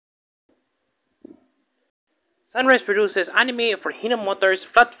Sunrise produces anime for Hino Motors'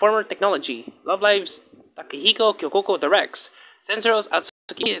 FlatFormer technology. Love Live's Takahiko Kyōgoku directs. Cencoroll's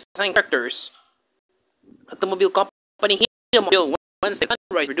Atsuya design characters. Automobile company Hino Wednesday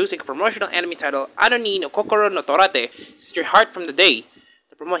Sunrise producing a promotional anime titled Anoni no Kokoro no Torate, Sister Heart from the Day,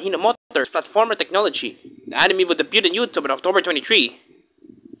 to promote Hino Motors' FlatFormer technology. The anime will debut on YouTube on October 23.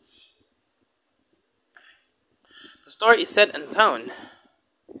 The story is set in a town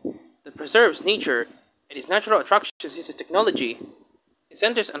that preserves nature and its natural attractions uses technology. It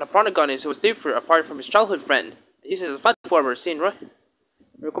centers on a protagonist who was different apart from his childhood friend. It uses a platformer seen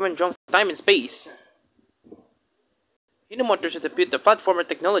recommend drunk time and space. Hino Motors will debut the platformer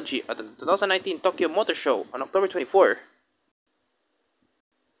technology at the 2019 Tokyo Motor Show on October 24.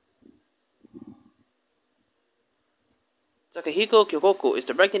 Takahiko Kyōgoku is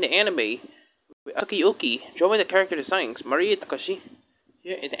directing the anime, with Atsuya drawing the character designs. Maria Takashi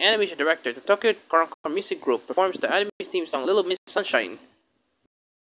here is the animation director. The Tokyo Cencoroll music group performs the anime's theme song Little Miss Sunshine.